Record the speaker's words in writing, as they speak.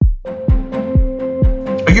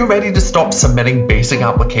you ready to stop submitting basic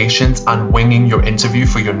applications and winging your interview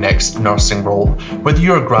for your next nursing role? Whether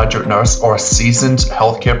you're a graduate nurse or a seasoned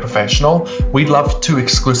healthcare professional, we'd love to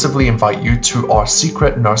exclusively invite you to our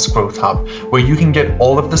secret Nurse Growth Hub, where you can get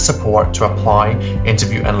all of the support to apply,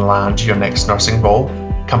 interview and land your next nursing role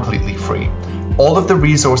completely free. All of the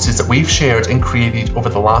resources that we've shared and created over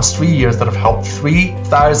the last 3 years that have helped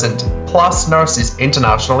 3,000 plus nurses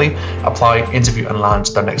internationally apply, interview and land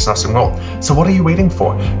their next nursing role. So what are you waiting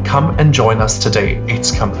for? Come and join us today.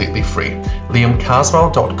 It's completely free.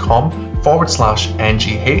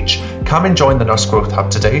 liamcaswell.com/NGH. Come and join the Nurse Growth Hub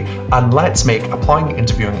today, and let's make applying,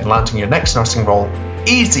 interviewing and landing your next nursing role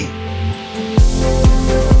easy.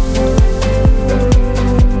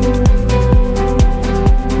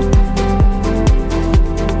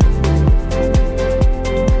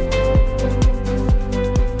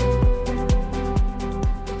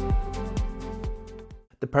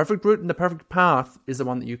 The perfect route and the perfect path is the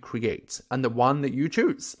one that you create and the one that you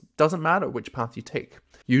choose. Doesn't matter which path you take.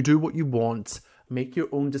 You do what you want, make your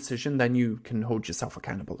own decision, then you can hold yourself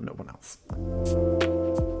accountable and no one else.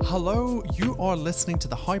 Hello, you are listening to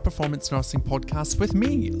the High Performance Nursing Podcast with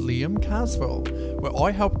me, Liam Caswell, where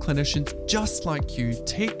I help clinicians just like you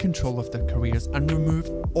take control of their careers and remove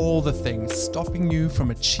all the things stopping you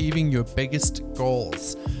from achieving your biggest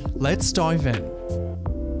goals. Let's dive in.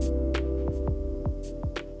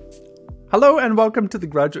 Hello and welcome to the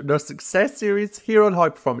Grad Success Series here on High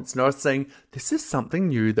Performance Nursing. This is something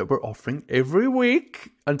new that we're offering every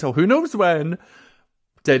week until who knows when,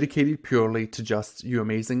 dedicated purely to just you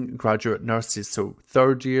amazing graduate nurses. So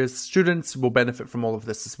third year students will benefit from all of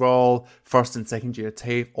this as well. First and second year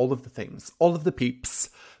TAFE, all of the things, all of the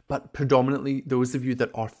peeps. But predominantly those of you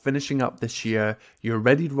that are finishing up this year, you're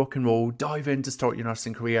ready to rock and roll, dive in to start your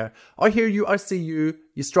nursing career. I hear you, I see you,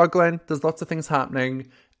 you're struggling, there's lots of things happening,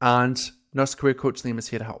 and Nurse Career Coach Liam is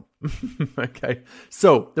here to help. Okay,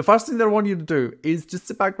 so the first thing that I want you to do is just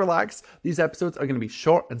sit back, relax. These episodes are going to be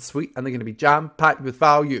short and sweet, and they're going to be jam-packed with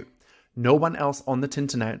value. No one else on the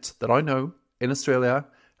Tinternet that I know in Australia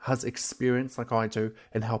has experience like I do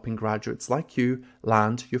in helping graduates like you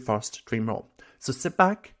land your first dream role. So sit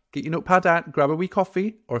back, get your notepad out, grab a wee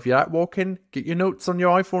coffee, or if you're out walking, get your notes on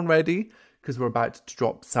your iPhone ready, because we're about to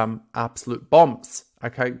drop some absolute bombs.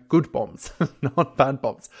 Okay, good bombs, not bad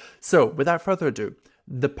bombs. So without further ado,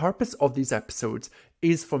 the purpose of these episodes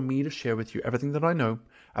is for me to share with you everything that I know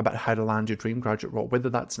about how to land your dream graduate role, whether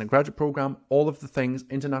that's in a graduate program, all of the things,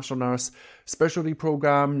 international nurse, specialty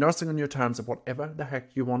program, nursing on your terms, of whatever the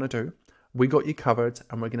heck you want to do. We got you covered,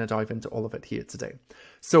 and we're going to dive into all of it here today.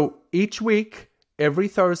 So each week, every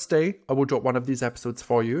Thursday, I will drop one of these episodes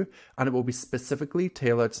for you, and it will be specifically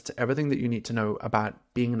tailored to everything that you need to know about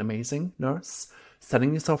being an amazing nurse,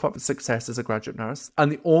 setting yourself up for success as a graduate nurse.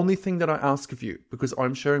 And the only thing that I ask of you, because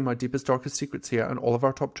I'm sharing my deepest, darkest secrets here and all of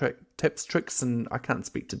our top tips, tricks, and I can't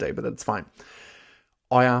speak today, but that's fine.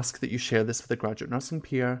 I ask that you share this with a graduate nursing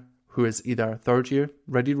peer who is either third year,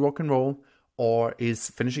 ready to rock and roll, or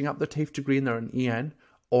is finishing up their TAFE degree and they're an EN,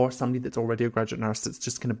 or somebody that's already a graduate nurse that's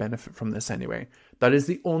just going to benefit from this anyway. That is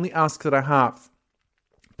the only ask that I have.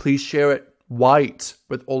 Please share it wide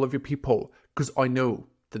with all of your people, because I know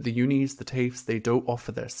that the unis, the TAFEs, they don't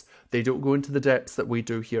offer this. They don't go into the depths that we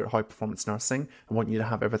do here at High Performance Nursing. I want you to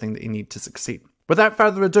have everything that you need to succeed. Without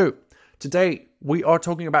further ado, today we are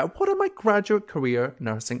talking about what are my graduate career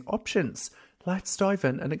nursing options. Let's dive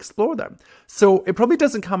in and explore them. So it probably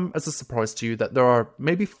doesn't come as a surprise to you that there are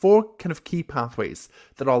maybe 4 kind of key pathways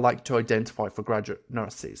that I like to identify for graduate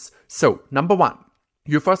nurses. So number 1,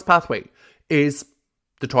 your first pathway is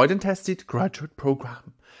the tried and tested graduate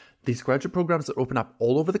program. These graduate programs that open up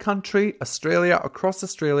all over the country, Australia, across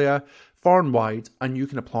Australia, far and wide, and you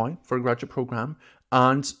can apply for a graduate program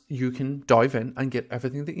and you can dive in and get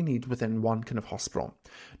everything that you need within one kind of hospital.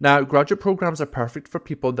 Now, graduate programs are perfect for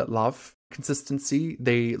people that love consistency.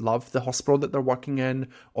 They love the hospital that they're working in,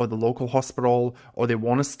 or the local hospital, or they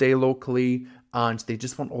want to stay locally and they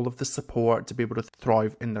just want all of the support to be able to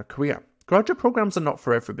thrive in their career. Graduate programs are not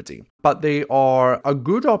for everybody, but they are a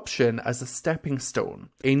good option as a stepping stone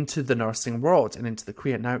into the nursing world and into the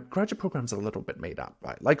career. Now, graduate programs are a little bit made up,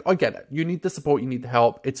 right? Like, I get it. You need the support, you need the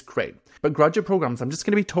help. It's great. But graduate programs, I'm just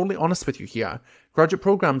going to be totally honest with you here. Graduate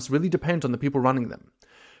programs really depend on the people running them.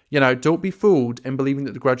 You know, don't be fooled in believing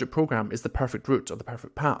that the graduate program is the perfect route or the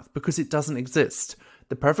perfect path, because it doesn't exist.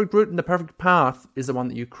 The perfect route and the perfect path is the one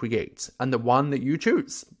that you create and the one that you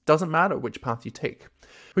choose. Doesn't matter which path you take.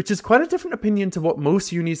 Which is quite a different opinion to what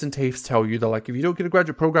most unis and TAFEs tell you. They're like, if you don't get a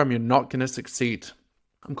graduate program, you're not going to succeed.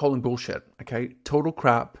 I'm calling bullshit, okay? Total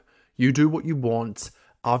crap. You do what you want,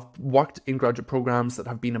 I've worked in graduate programs that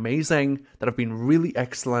have been amazing, that have been really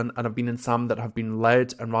excellent, and I've been in some that have been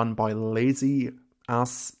led and run by lazy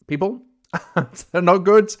ass people. They're not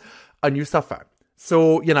good, and you suffer.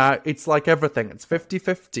 So, it's like everything. It's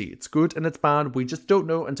 50-50. It's good and it's bad. We just don't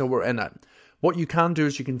know until we're in it. What you can do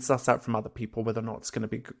is you can suss out from other people whether or not it's going to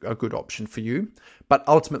be a good option for you. But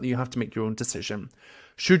ultimately, you have to make your own decision.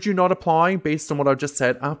 Should you not apply based on what I've just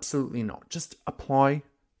said? Absolutely not. Just apply.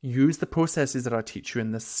 Use the processes that I teach you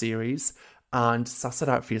in this series and suss it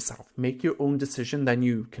out for yourself. Make your own decision, then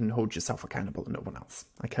you can hold yourself accountable and no one else,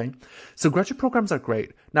 okay? So graduate programs are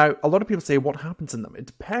great. Now, a lot of people say, what happens in them? It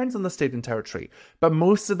depends on the state and territory, but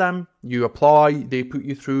most of them, you apply, they put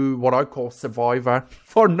you through what I call Survivor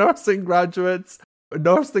for nursing graduates.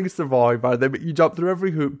 Nursing Survivor, they make you jump through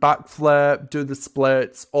every hoop, backflip, do the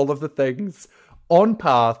splits, all of the things on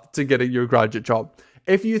path to getting your graduate job.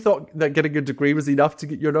 If you thought that getting a degree was enough to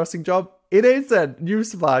get your nursing job, it isn't.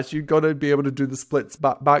 Newsflash, you've got to be able to do the splits,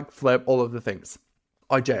 backflip, all of the things.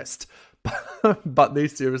 I jest. But they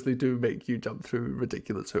seriously do make you jump through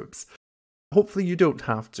ridiculous hoops. Hopefully you don't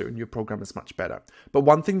have to, and your program is much better. But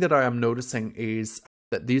one thing that I am noticing is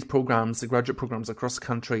that these programs, the graduate programs across the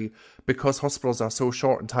country, because hospitals are so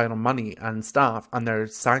short and tight on money and staff, and they're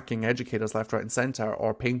sacking educators left, right, and centre,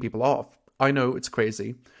 or paying people off. I know, it's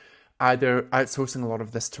crazy. They're outsourcing a lot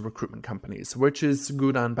of this to recruitment companies, which is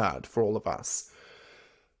good and bad for all of us.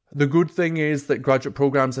 The good thing is that graduate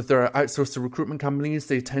programs, if they're outsourced to recruitment companies,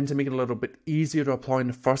 they tend to make it a little bit easier to apply in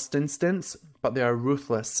the first instance, but they are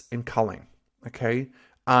ruthless in culling, okay?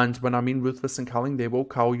 And when I mean ruthless in culling, they will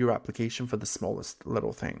cull your application for the smallest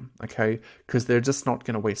little thing, okay? Because they're just not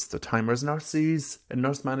going to waste their time. Whereas nurses and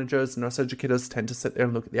nurse managers and nurse educators tend to sit there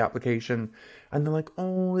and look at the application and they're like,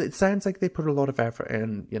 oh, it sounds like they put a lot of effort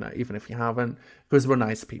in, even if you haven't, because we're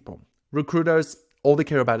nice people. Recruiters, all they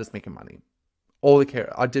care about is making money. All they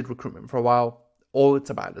care. I did recruitment for a while. All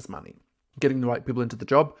it's about is money. Getting the right people into the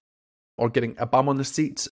job or getting a bum on the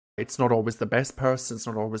seat. It's not always the best person. It's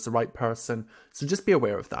not always the right person. So just be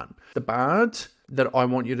aware of that. The bad that I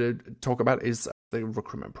want you to talk about is the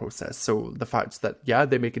recruitment process. So the fact that,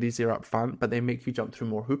 they make it easier up front, but they make you jump through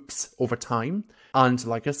more hoops over time. And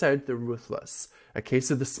like I said, they're ruthless. Okay,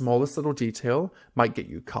 so the smallest little detail might get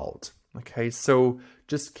you culled. Okay, so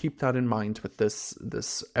just keep that in mind with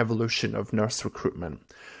this evolution of nurse recruitment.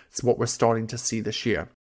 It's what we're starting to see this year.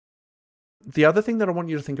 The other thing that I want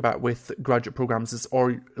you to think about with graduate programs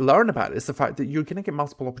or learn about is the fact that you're going to get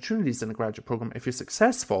multiple opportunities in a graduate program if you're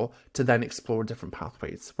successful to then explore different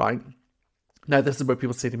pathways, right? Now, this is where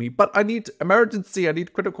people say to me, but I need emergency, I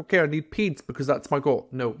need critical care, I need peds because that's my goal.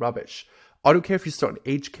 No, rubbish. I don't care if you start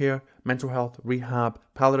in aged care, mental health, rehab,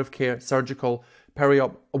 palliative care, surgical,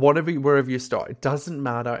 peri-op, wherever you start. It doesn't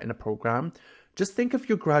matter in a program. Just think of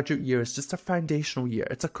your graduate year as just a foundational year.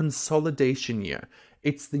 It's a consolidation year.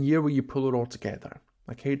 It's the year where you pull it all together.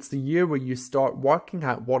 Okay, it's the year where you start working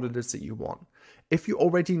out what it is that you want. If you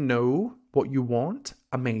already know what you want,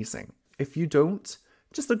 amazing. If you don't,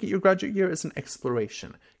 just look at your graduate year as an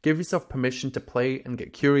exploration. Give yourself permission to play and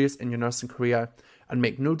get curious in your nursing career and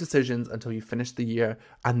make no decisions until you finish the year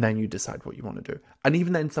and then you decide what you want to do. And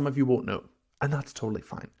even then, some of you won't know. And that's totally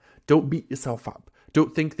fine. Don't beat yourself up.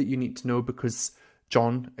 Don't think that you need to know because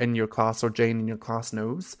John in your class or Jane in your class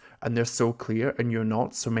knows and they're so clear and you're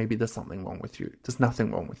not, so maybe there's something wrong with you. There's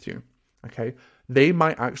nothing wrong with you, okay? They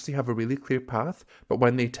might actually have a really clear path, but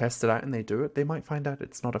when they test it out and they do it, they might find out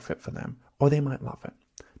it's not a fit for them or they might love it.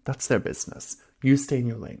 That's their business. You stay in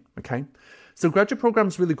your lane, okay? So graduate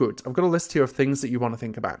program's really good. I've got a list here of things that you want to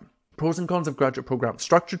think about. Pros and cons of graduate program.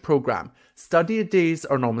 Structured program. Study days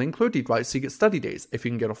are normally included, right? So you get study days if you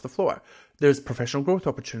can get off the floor. There's professional growth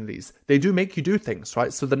opportunities. They do make you do things,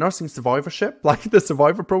 right? So the nursing survivorship, like the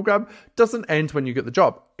survivor program, doesn't end when you get the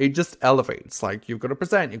job. It just elevates. Like you've got to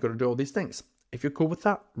present, you've got to do all these things. If you're cool with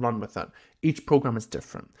that, run with it. Each program is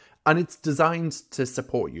different. And it's designed to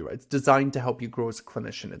support you. It's designed to help you grow as a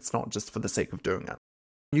clinician. It's not just for the sake of doing it.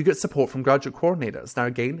 You get support from graduate coordinators. Now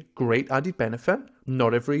again, great added benefit.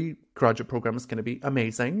 Not every graduate program is going to be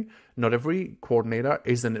amazing. Not every coordinator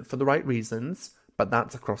is in it for the right reasons, but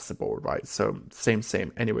that's across the board, right? So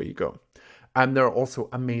same, anywhere you go. And there are also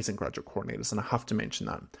amazing graduate coordinators, and I have to mention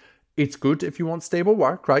that. It's good if you want stable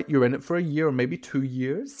work, right? You're in it for a year or maybe 2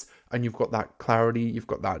 years, and you've got that clarity, you've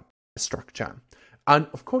got that structure. And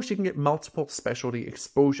of course, you can get multiple specialty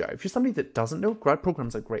exposure. If you're somebody that doesn't know, grad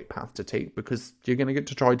programs are a great path to take because you're going to get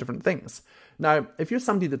to try different things. Now, if you're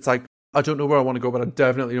somebody that's like, I don't know where I want to go, but I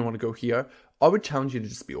definitely don't want to go here, I would challenge you to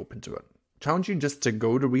just be open to it. Challenge you just to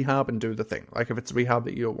go to rehab and do the thing. Like if it's rehab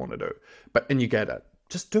that you don't want to do, and you get it,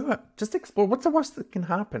 just do it. Just explore. What's the worst that can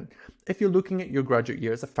happen? If you're looking at your graduate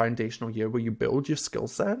year as a foundational year where you build your skill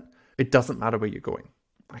set, it doesn't matter where you're going.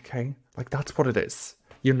 Okay? Like, that's what it is.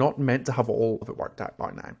 You're not meant to have all of it worked out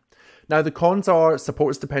by now. Now, the cons are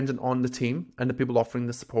support is dependent on the team and the people offering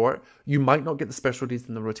the support. You might not get the specialties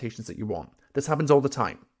and the rotations that you want. This happens all the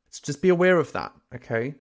time. So just be aware of that,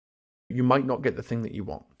 okay? You might not get the thing that you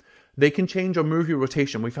want. They can change or move your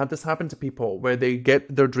rotation. We've had this happen to people where they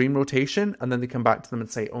get their dream rotation and then they come back to them and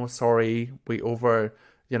say, oh, sorry, we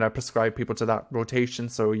prescribe people to that rotation,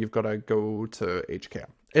 so you've got to go to aged care.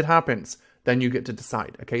 It happens. Then you get to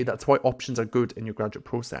decide, okay? That's why options are good in your graduate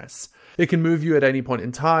process. They can move you at any point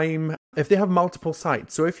in time if they have multiple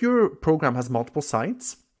sites. So if your program has multiple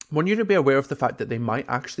sites, I want you to be aware of the fact that they might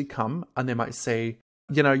actually come and they might say,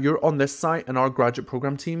 you're on this site and our graduate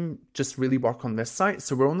program team just really work on this site,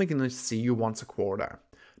 so we're only going to see you once a quarter.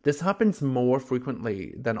 This happens more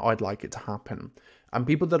frequently than I'd like it to happen. And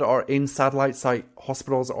people that are in satellite site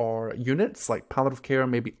hospitals or units like palliative care,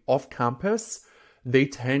 maybe off campus, they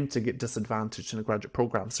tend to get disadvantaged in a graduate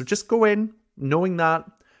program. So just go in knowing that.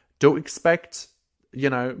 Don't expect,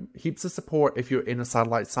 heaps of support if you're in a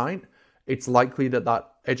satellite site. It's likely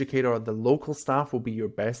that educator or the local staff will be your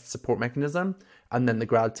best support mechanism, and then the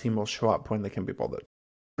grad team will show up when they can be bothered.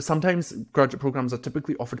 Sometimes graduate programs are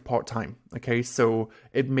typically offered part-time, okay? So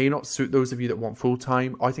it may not suit those of you that want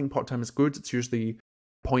full-time. I think part-time is good. It's usually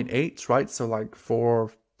 0.8, right? So like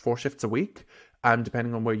four shifts a week, and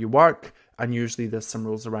depending on where you work, and usually there's some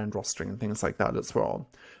rules around rostering and things like that as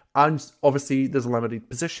well. And obviously there's limited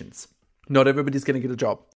positions. Not everybody's going to get a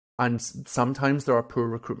job. And sometimes there are poor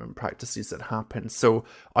recruitment practices that happen. So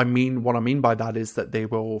what I mean by that is that they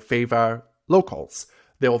will favor locals.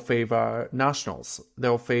 They'll favor nationals.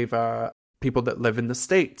 They'll favor people that live in the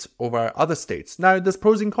state over other states. Now, there's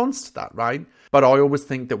pros and cons to that, right? But I always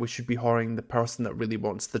think that we should be hiring the person that really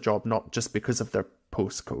wants the job, not just because of their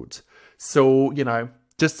postcode. So,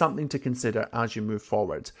 just something to consider as you move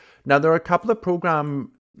forward. Now, there are a couple of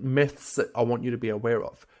program myths that I want you to be aware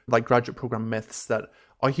of, like graduate program myths that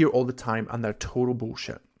I hear all the time, and they're total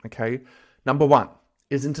bullshit, okay? Number one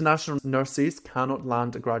is international nurses cannot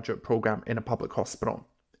land a graduate program in a public hospital.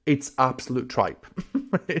 It's absolute tripe.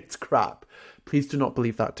 It's crap. Please do not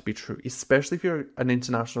believe that to be true, especially if you're an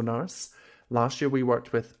international nurse. Last year, we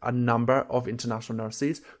worked with a number of international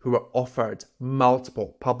nurses who were offered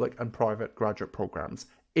multiple public and private graduate programs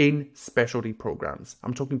in specialty programs.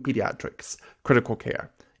 I'm talking pediatrics, critical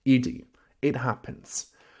care, ED. It happens.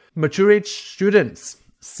 Mature age students,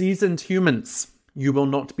 seasoned humans, you will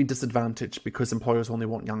not be disadvantaged because employers only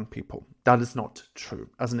want young people. That is not true.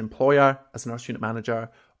 As an employer, as a nurse unit manager,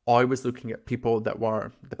 I was looking at people that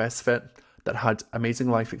were the best fit, that had amazing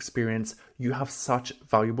life experience. You have such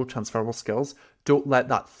valuable transferable skills. Don't let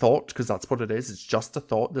that thought, because that's what it is. It's just a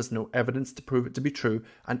thought. There's no evidence to prove it to be true.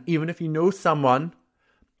 And even if you know someone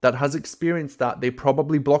that has experienced that, they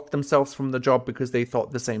probably blocked themselves from the job because they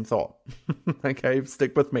thought the same thought. Okay,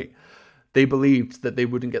 stick with me. They believed that they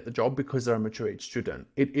wouldn't get the job because they're a mature age student.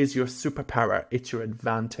 It is your superpower. It's your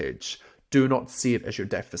advantage. Do not see it as your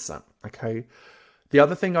deficit, okay? The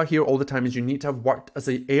other thing I hear all the time is you need to have worked as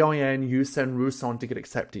a AIN, USEN, RUSON to get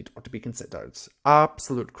accepted or to be considered.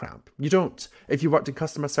 Absolute crap. You don't. If you worked in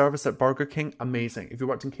customer service at Burger King, amazing. If you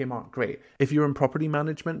worked in Kmart, great. If you're in property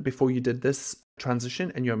management before you did this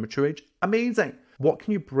transition and you're a mature age, amazing. What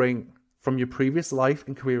can you bring from your previous life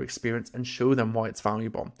and career experience and show them why it's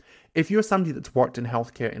valuable? If you're somebody that's worked in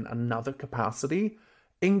healthcare in another capacity,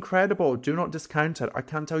 incredible. Do not discount it. I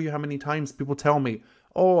can't tell you how many times people tell me,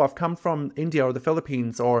 oh, I've come from India or the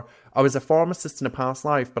Philippines, or I was a pharmacist in a past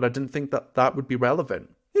life, but I didn't think that would be relevant.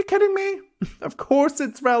 Are you kidding me? Of course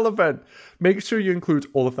it's relevant. Make sure you include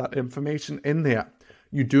all of that information in there.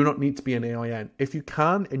 You do not need to be an AIN. If you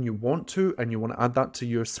can and you want to add that to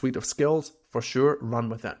your suite of skills, for sure, run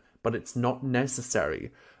with it. But it's not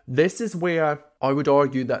necessary. This is where I would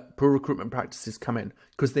argue that poor recruitment practices come in,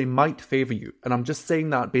 because they might favor you. And I'm just saying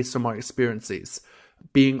that based on my experiences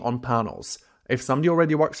being on panels. If somebody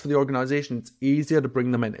already works for the organization, it's easier to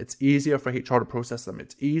bring them in. It's easier for HR to process them.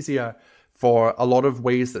 It's easier for a lot of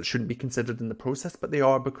ways that shouldn't be considered in the process, but they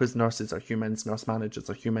are, because nurses are humans, nurse managers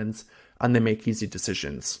are humans, and they make easy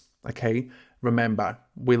decisions. Okay? Remember,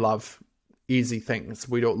 we love easy things.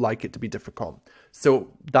 We don't like it to be difficult. So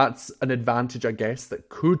that's an advantage, I guess, that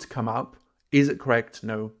could come up. Is it correct?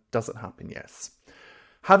 No. Does it happen? Yes.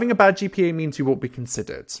 Having a bad GPA means you won't be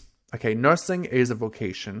considered. Okay, nursing is a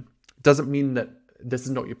vocation. Doesn't mean that this is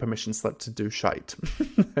not your permission slip to do shite.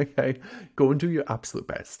 Okay, go and do your absolute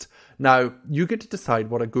best. Now, you get to decide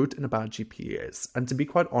what a good and a bad GPA is. And to be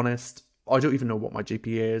quite honest, I don't even know what my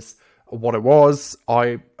GPA is. what it was.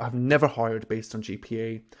 I have never hired based on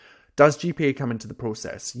GPA. Does GPA come into the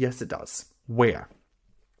process? Yes, it does. Where?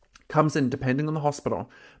 Comes in depending on the hospital,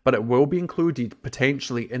 but it will be included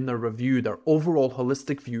potentially in their review, their overall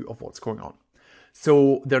holistic view of what's going on.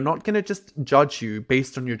 So they're not going to just judge you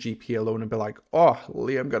based on your GPA alone and be like, oh,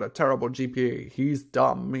 Liam got a terrible GPA. He's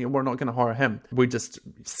dumb. We're not going to hire him. We just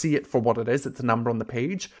see it for what it is. It's a number on the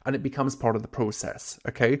page and it becomes part of the process.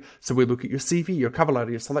 Okay. So we look at your CV, your cover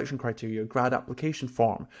letter, your selection criteria, your grad application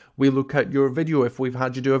form. We look at your video. If we've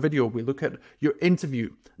had you do a video, we look at your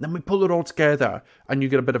interview. Then we pull it all together and you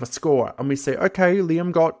get a bit of a score. And we say, okay,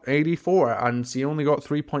 Liam got 84 and he only got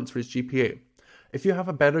 3 points for his GPA. If you have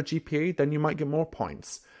a better GPA, then you might get more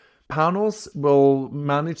points. Panels will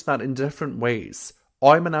manage that in different ways.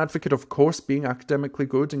 I'm an advocate, of course, being academically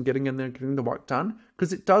good and getting in there, getting the work done,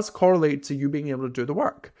 because it does correlate to you being able to do the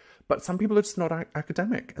work. But some people are just not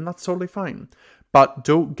academic, and that's totally fine. But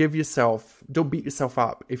don't beat yourself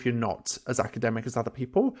up if you're not as academic as other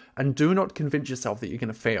people, and do not convince yourself that you're going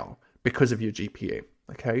to fail because of your GPA,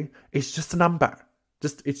 okay? It's just a number.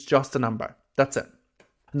 It's just a number. That's it.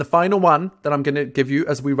 And the final one that I'm going to give you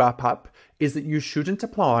as we wrap up is that you shouldn't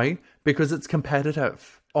apply because it's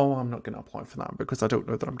competitive. Oh, I'm not going to apply for that because I don't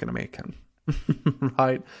know that I'm going to make it.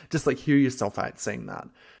 Right? Just like hear yourself out saying that.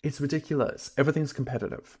 It's ridiculous. Everything's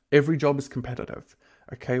competitive. Every job is competitive.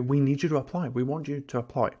 Okay? We need you to apply. We want you to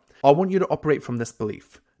apply. I want you to operate from this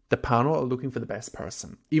belief. The panel are looking for the best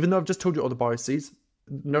person. Even though I've just told you all the biases,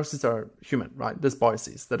 nurses are human, right? There's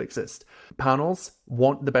biases that exist. Panels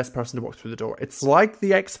want the best person to walk through the door. It's like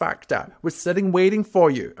the X Factor. We're sitting waiting for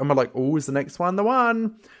you. And we're like, oh, is the next one the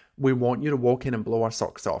one? We want you to walk in and blow our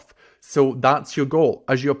socks off. So that's your goal.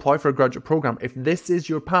 As you apply for a graduate program, if this is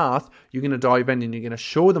your path, you're going to dive in and you're going to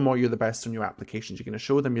show them why you're the best on your applications. You're going to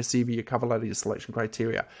show them your CV, your cover letter, your selection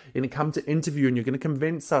criteria. You're going to come to interview and you're going to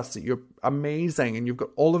convince us that you're amazing and you've got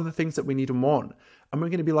all of the things that we need and want. And we're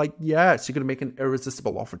going to be like, yes, you're going to make an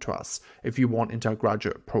irresistible offer to us if you want into a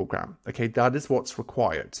graduate program. Okay, that is what's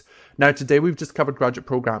required. Now, today we've just covered graduate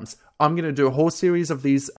programs. I'm going to do a whole series of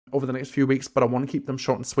these over the next few weeks, but I want to keep them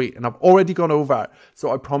short and sweet. And I've already gone over,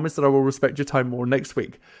 so I promise that I will respect your time more next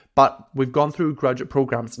week. But we've gone through graduate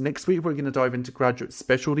programs. Next week, we're going to dive into graduate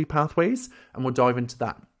specialty pathways, and we'll dive into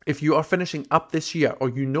that. If you are finishing up this year, or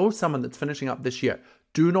you know someone that's finishing up this year,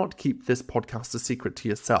 do not keep this podcast a secret to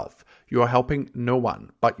yourself. You are helping no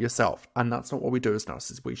one but yourself. And that's not what we do as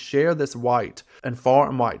nurses. We share this wide and far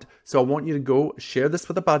and wide. So I want you to go share this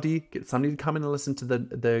with a buddy, get somebody to come in and listen to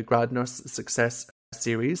the Grad Success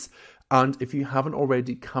Series. And if you haven't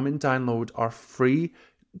already, come and download our free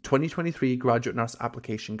 2023 Graduate Nurse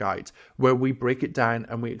Application Guide, where we break it down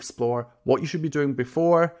and we explore what you should be doing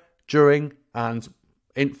before, during, and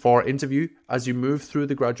for interview as you move through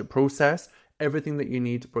the graduate process. Everything that you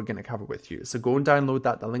need, we're going to cover with you. So go and download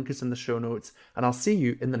that. The link is in the show notes. And I'll see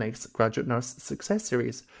you in the next Graduate Nurse Success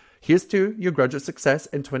Series. Here's to your graduate success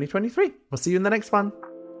in 2023. We'll see you in the next one.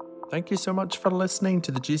 Thank you so much for listening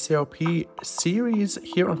to the GCLP series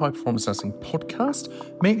here on High Performance Nursing Podcast.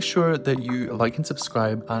 Make sure that you like and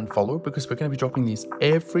subscribe and follow, because we're going to be dropping these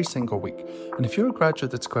every single week. And if you're a graduate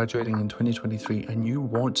that's graduating in 2023 and you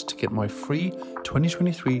want to get my free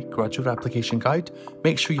 2023 graduate application guide,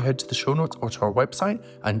 make sure you head to the show notes or to our website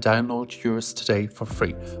and download yours today for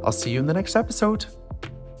free. I'll see you in the next episode.